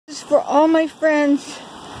is for all my friends,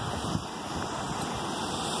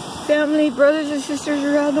 family, brothers and sisters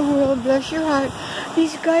around the world. Bless your heart.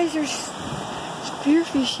 These guys are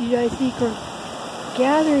spearfishing, I think, or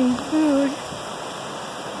gathering food.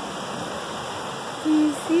 Do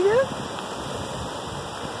you see them?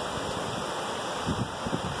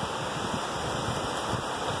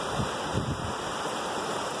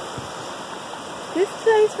 This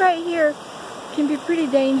place right here can be pretty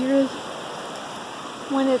dangerous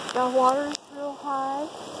when the water is real high.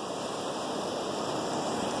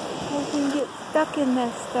 You can get stuck in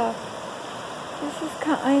that stuff. This is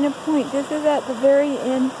Kaneina Point. This is at the very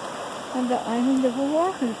end of the island of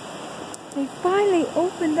Oahu. They finally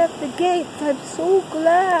opened up the gates. I'm so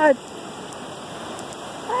glad.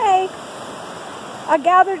 Hey, I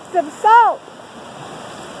gathered some salt.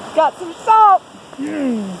 Got some salt.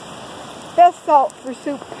 Best salt for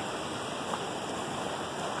soup.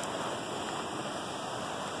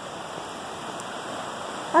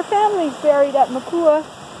 Our family's buried at Makua.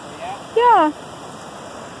 Yeah.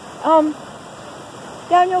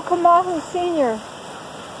 Daniel Kamahu Sr.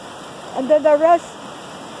 And then the rest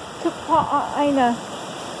took Pa'aina.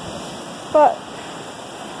 But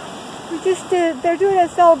we just did, they're doing a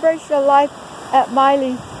celebration of life at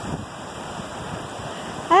Miley.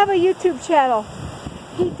 I have a YouTube channel.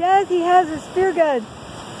 He does, he has a spear gun.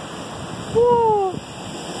 Whoa.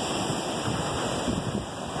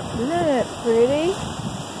 Isn't it pretty?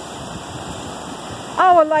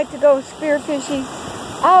 I would like to go spearfishing.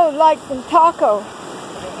 I would like some taco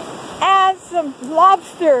and some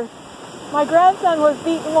lobster. My grandson was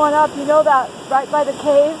beating one up, you know that, right by the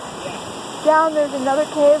cave? Down there's another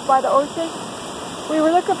cave by the ocean. We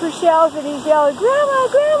were looking for shells and he's yelling, Grandma,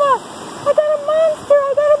 Grandma, I got a monster,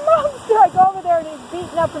 I got a monster. I go over there and he's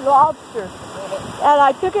beating up a lobster. And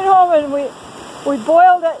I took it home and we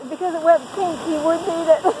boiled it because it went pink, he wouldn't eat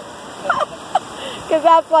it. Because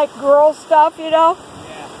that's like girl stuff, you know?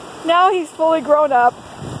 Yeah. Now he's fully grown up.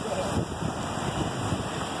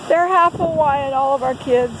 They're half Hawaiian, all of our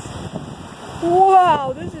kids.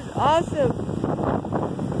 Wow, this is awesome.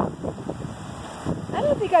 I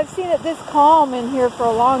don't think I've seen it this calm in here for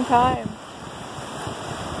a long time.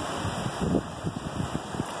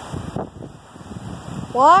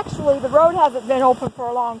 Well, actually, the road hasn't been open for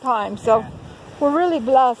a long time, so we're really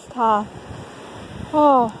blessed, huh?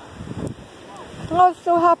 Oh, I was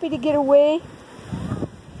so happy to get away.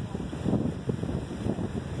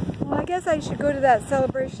 Well, I guess I should go to that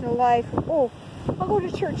celebration of life. Oh, I'll go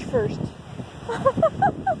to church first.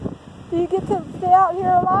 Do you get to stay out here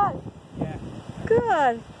a lot? Yeah.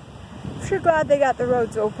 Good. I'm sure glad they got the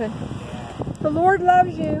roads open. Yeah. The Lord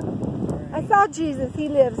loves you. Right. I saw Jesus. He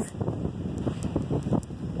lives.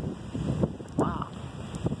 Wow.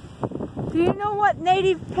 Do you know what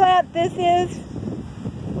native plant this is?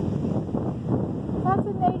 That's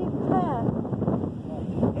a native plant.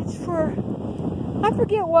 It's for, I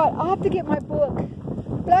forget what. I'll have to get my book.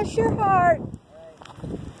 Bless your heart.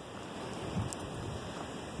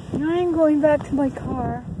 I'm going back to my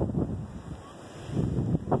car.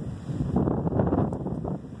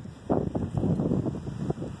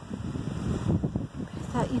 I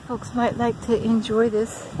thought you folks might like to enjoy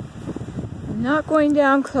this. I'm not going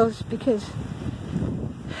down close because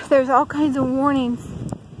there's all kinds of warning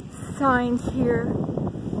signs here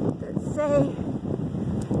that say,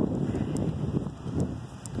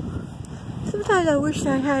 sometimes I wish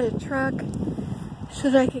I had a truck so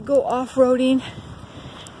that I could go off-roading.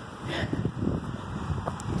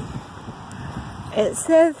 It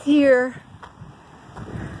says here,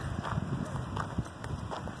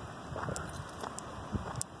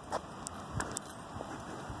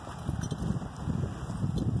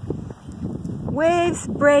 waves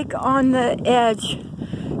break on the edge,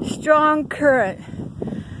 strong current,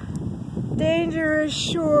 dangerous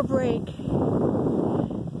shore break.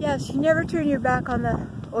 Yes, you never turn your back on the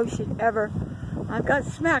ocean, ever. I've got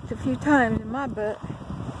smacked a few times in my butt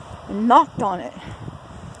and knocked on it.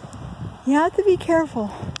 You have to be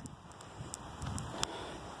careful.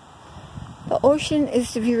 The ocean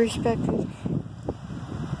is to be respected.